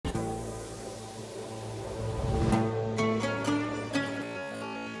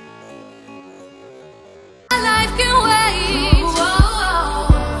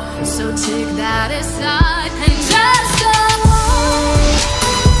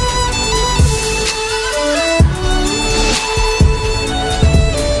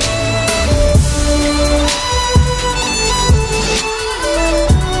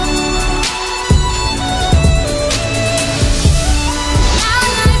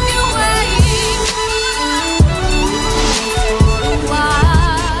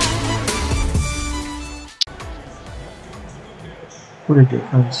Good day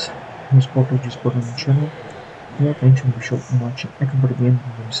friends, here's Sport Sport on the channel. We are going to be short match Ecuador game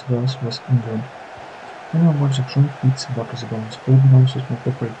versus England. And I'm watching some tweets about this balance sport analysis, my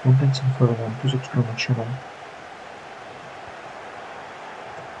corporate contents, and further on to subscribe my channel.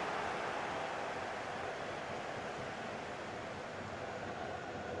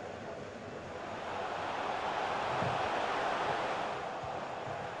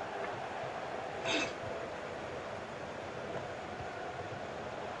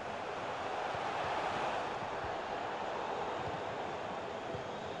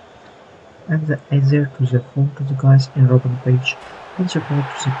 And the easier to the phone to the guys in Robin page, and support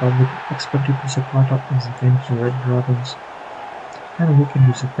to the public, expected to the quarter in the game to Red Dragons. And we can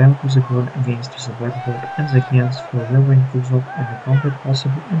use the pen to the goal against the blackboard and the hands for lowering Kuzov and the counter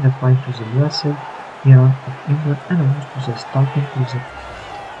possible in the fight to the USA, Iran of England and also to the starting to the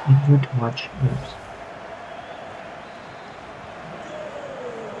England match games.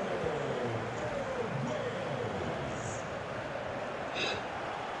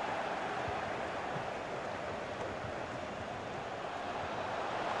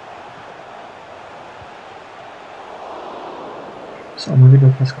 So my video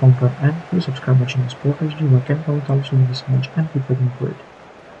has come to an end. Please subscribe my channel Sport HD, like and comment also in this match and keep looking for it.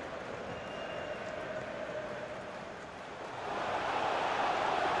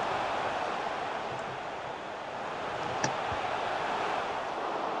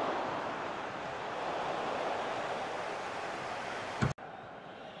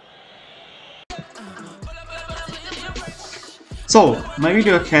 So, my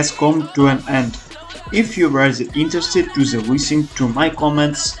video has come to an end. If you were interested to listen to my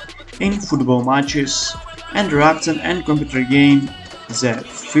comments in football matches and reaction and computer game, the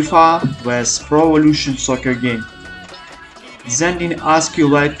FIFA vs Pro Evolution Soccer game, then in ask you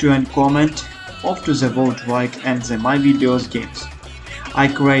like to and comment of to the vote like and the my videos games. I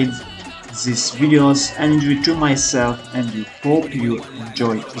create these videos and enjoy to myself and I hope you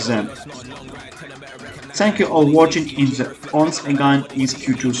enjoy them. Thank you all watching in the once again ask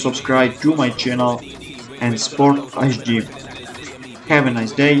you to subscribe to my channel and Sport HD. Have a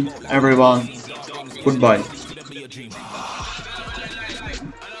nice day everyone. Goodbye.